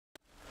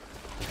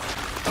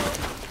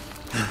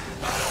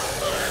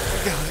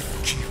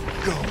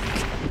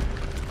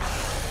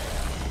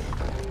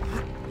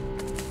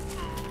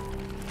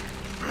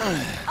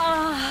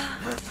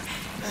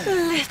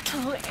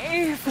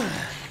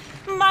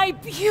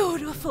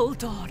beautiful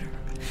daughter,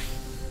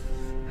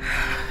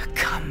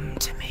 come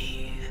to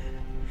me.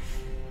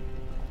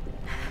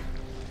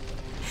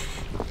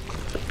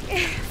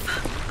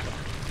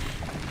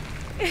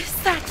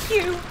 Is that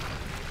you?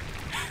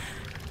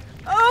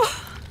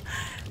 Oh,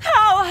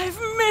 how I've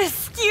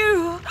missed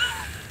you!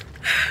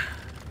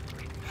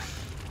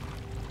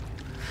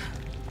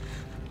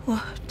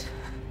 What?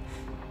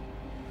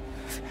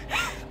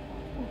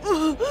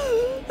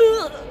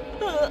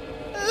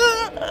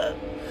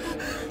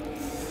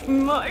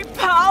 My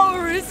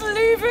power is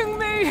leaving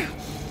me!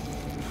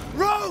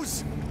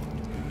 Rose!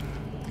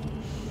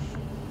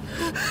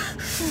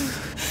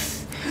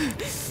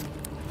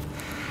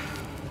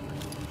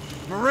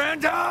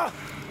 Miranda!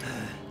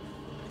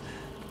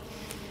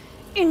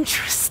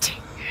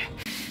 Interesting.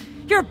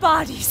 Your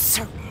body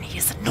certainly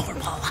isn't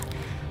normal.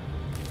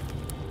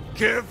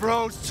 Give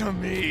Rose to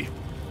me!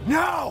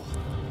 Now!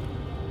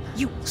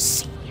 You will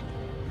see.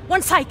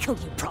 Once I kill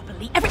you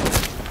properly,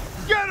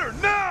 Get her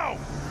now!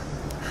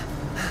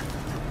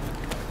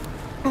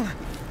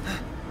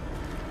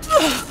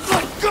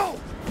 Let go!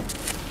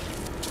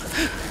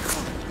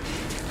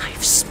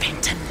 I've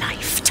spent a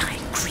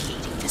lifetime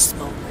creating this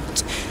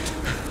moment.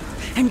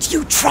 And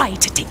you try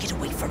to take it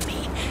away from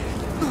me.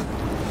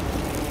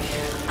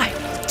 I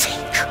will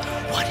take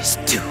what is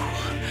due.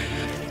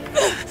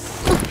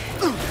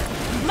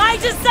 My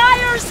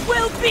desires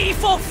will be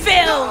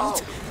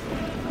fulfilled!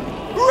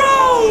 No.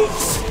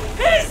 Rose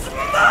is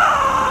mine!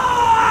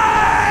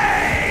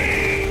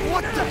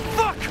 What the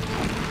fuck?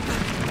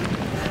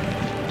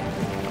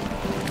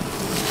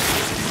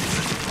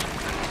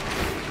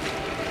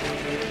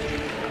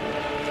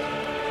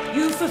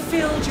 You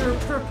fulfilled your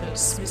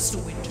purpose, Mr.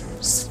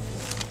 Winters.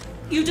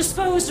 You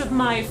disposed of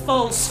my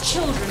false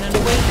children and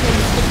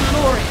awakened the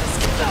glorious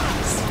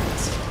past.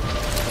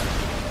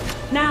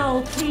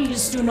 Now,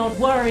 please do not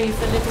worry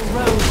for little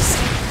Rose.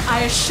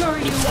 I assure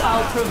you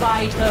I'll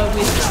provide her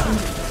with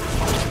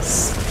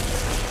peace.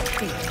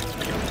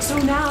 So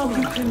now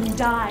you can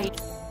die.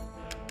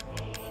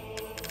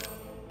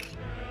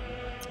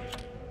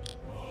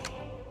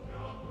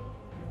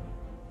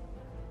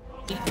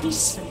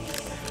 Peacefully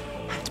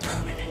and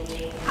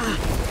permanently.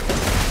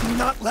 I'm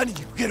not letting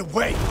you get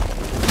away!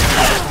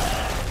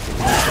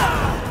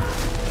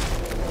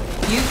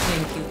 You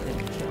think you can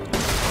kill me?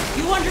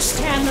 You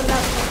understand the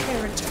love of a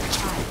parent and a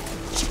child.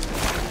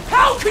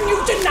 How can you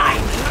deny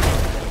me?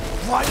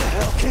 Why the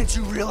hell can't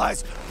you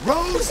realize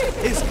Rose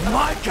is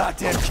my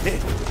goddamn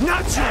kid,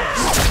 not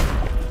yours?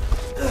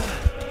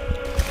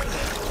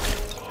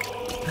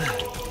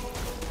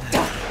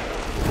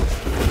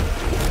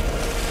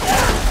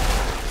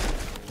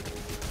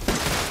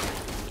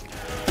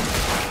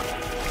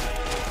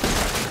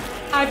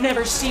 I've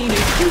never seen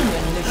a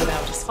human live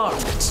without his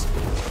heart.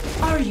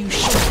 Are you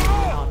sure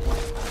you're not one?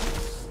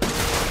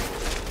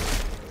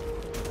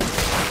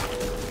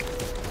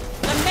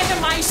 The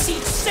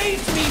Megamycete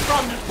saved me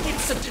from the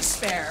pits of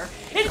despair.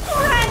 It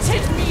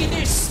granted me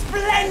this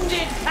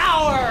splendid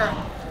power!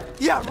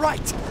 Yeah,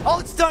 right! All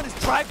it's done is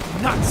drive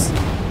me nuts!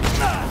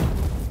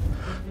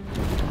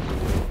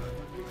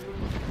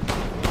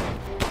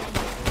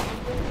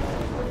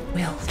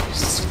 Will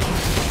this kill you?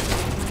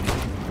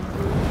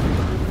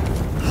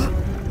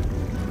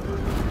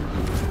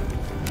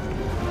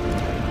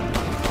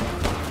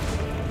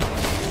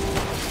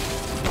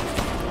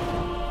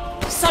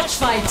 Such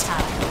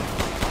vitality.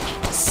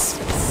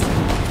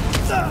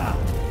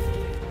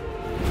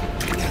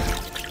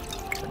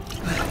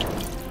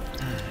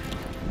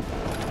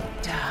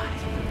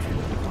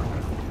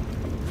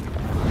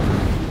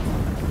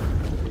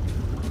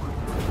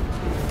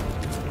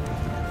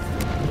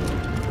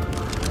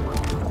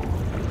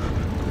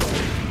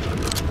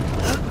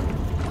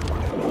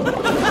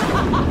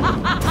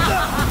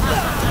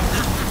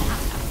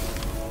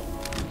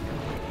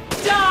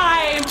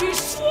 Be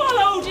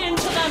swallowed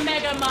into the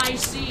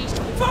Megamycete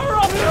for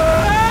a...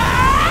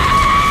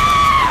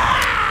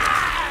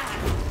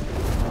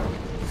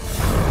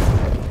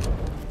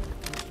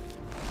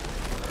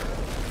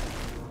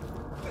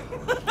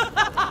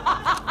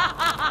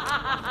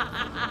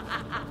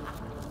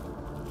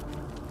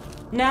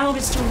 Now,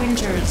 Mr.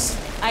 Winters,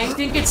 I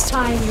think it's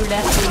time you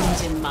left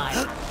things in my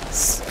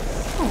hands.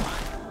 Go on,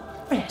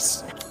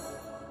 rest.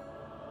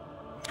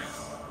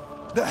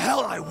 The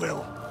hell I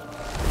will!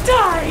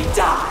 Die,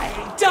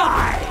 die,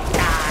 die,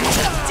 die,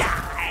 die!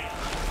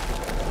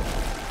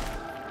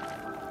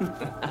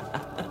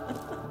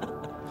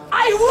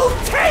 I will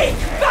take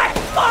back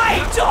my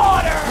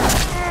daughter!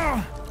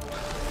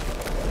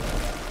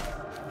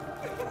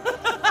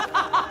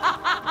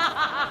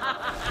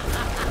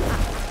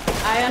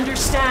 I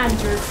understand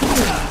your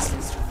feelings,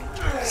 Mr.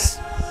 Winters.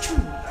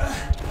 True.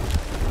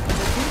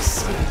 But this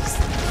is...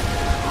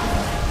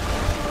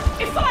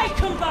 If I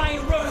combine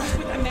Rose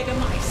with a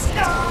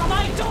Megamycete,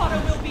 my daughter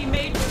will be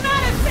made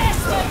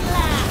manifest at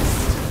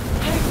last!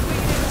 I've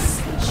waited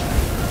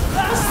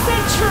a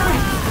century!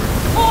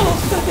 All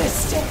for this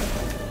day!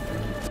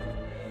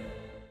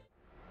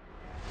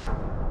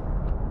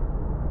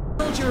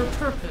 Build your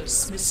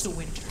purpose, Mr.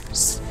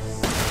 Winters.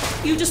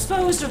 You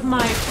disposed of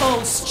my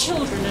false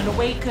children and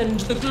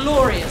awakened the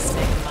glorious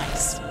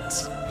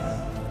Megamycete.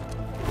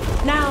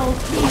 Now,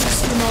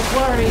 please do not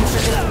worry for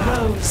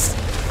little Rose.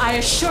 I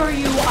assure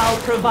you I'll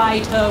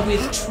provide her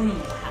with true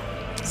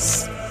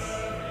happiness.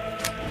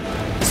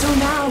 So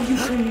now you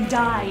can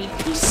die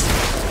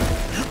peacefully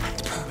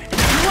and permanently.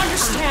 You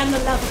understand the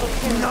level of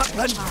care. Not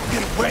letting you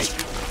get away.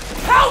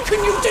 How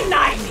can you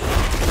deny me?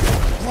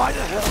 Why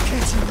the hell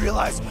can't you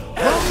realize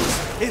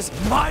Rose is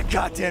my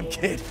goddamn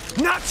kid,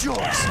 not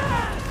yours?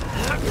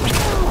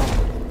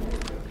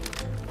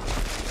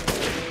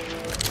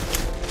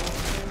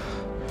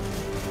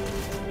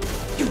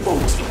 You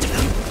won't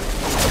interfere.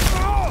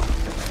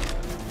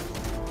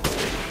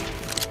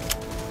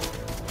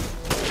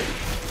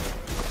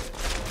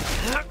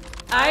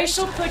 I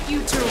shall put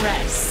you to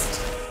rest.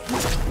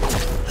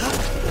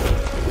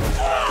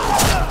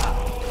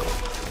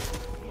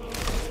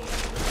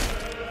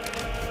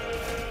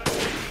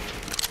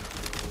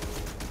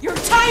 Your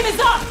time is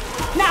up!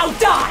 Now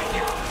die!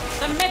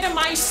 The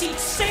Megamycete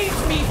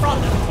saved me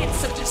from the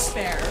pits of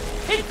despair.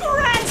 It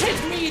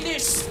granted me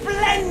this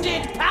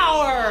splendid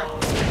power!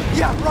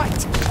 Yeah,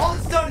 right! All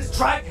it's done is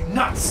drive you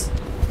nuts!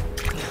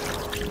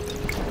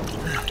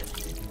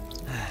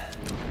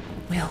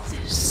 Will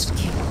this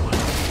kill you?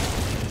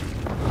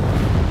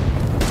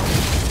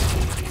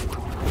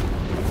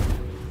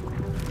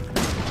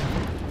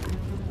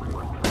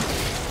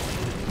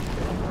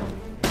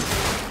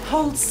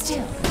 Hold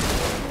still.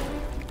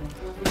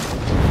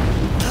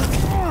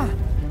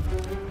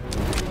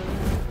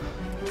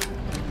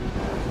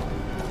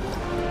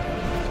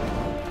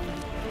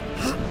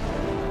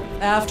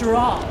 After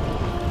all,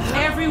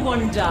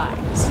 everyone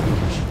dies.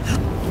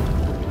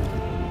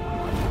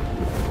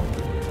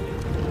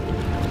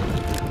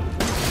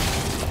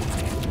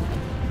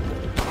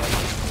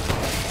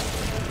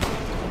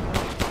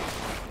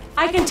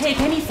 I can take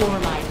any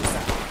form I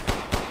desire.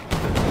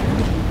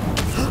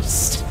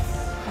 First,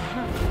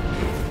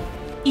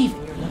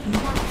 even your loving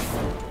wife.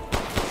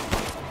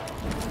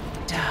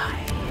 Die.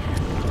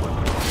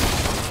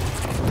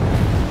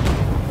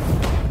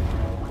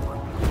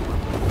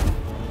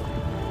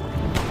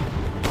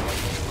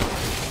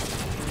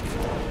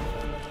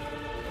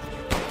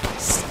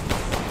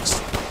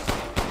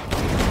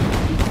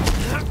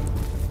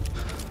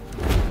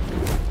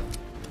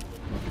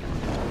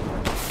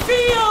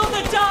 Feel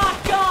the dark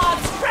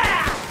god's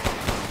wrath!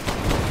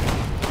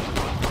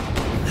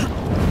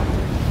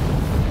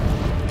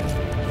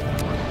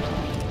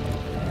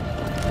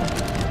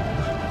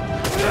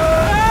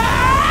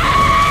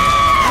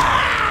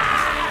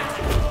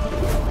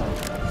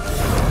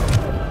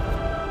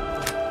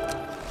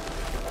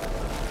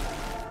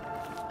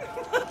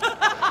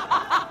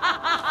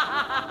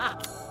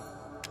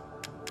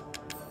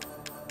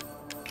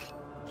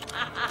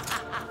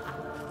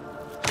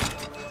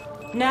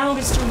 Now,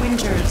 Mr.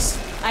 Winters,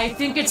 I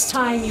think it's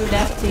time you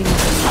left things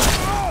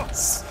behind.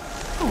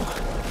 Oh,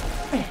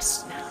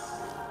 rest now.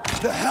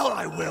 The hell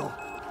I will!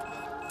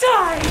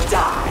 Die,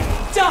 die,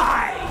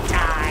 die,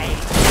 die,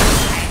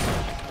 die!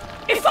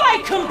 If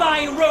I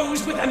combine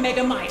Rose with a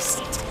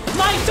Megamycete,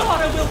 my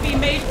daughter will be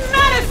made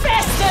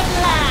manifest at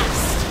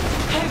last!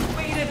 I've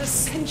waited a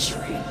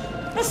century,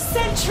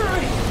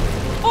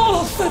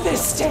 all for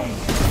this day!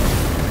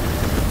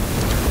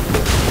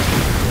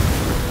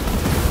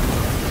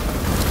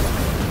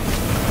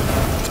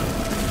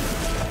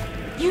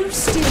 You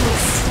still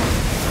stand.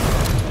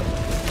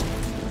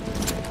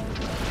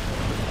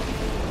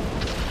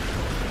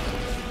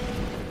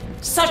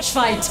 Such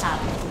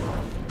vitality.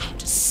 How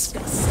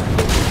disgusting.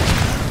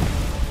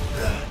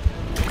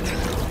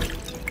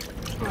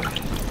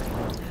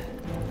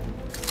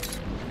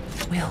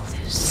 Will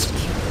this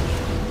kill you?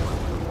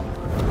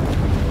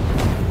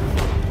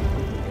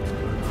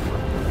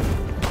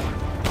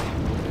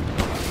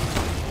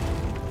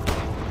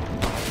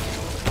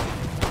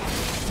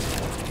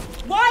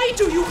 Why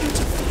do you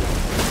interfere?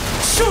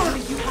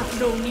 Surely you have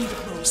no need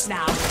of Rose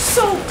now,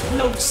 so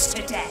close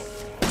to death.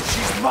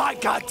 She's my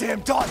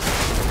goddamn daughter,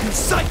 you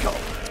psycho!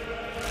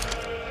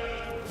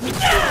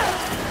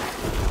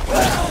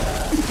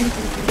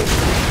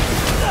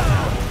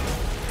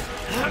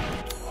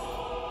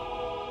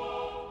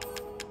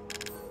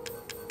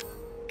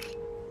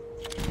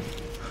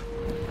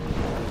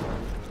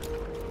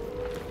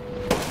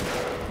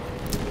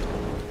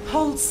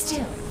 Hold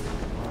still.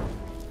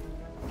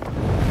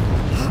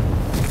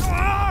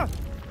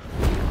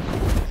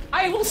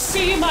 I will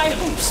see my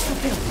hopes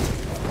fulfilled.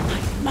 I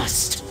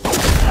must.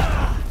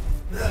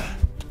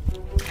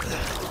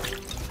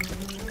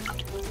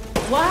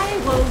 Why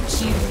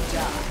won't you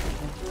die?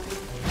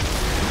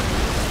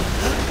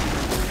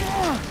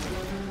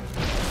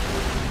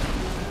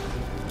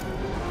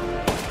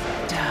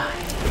 Die.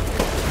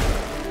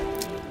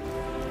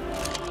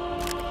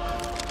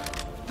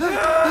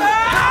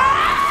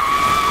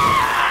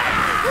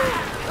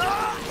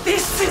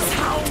 This is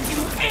how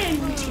you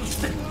end,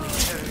 Ethan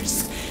Winters.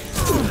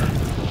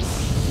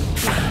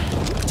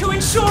 To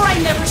ensure I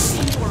never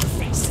see your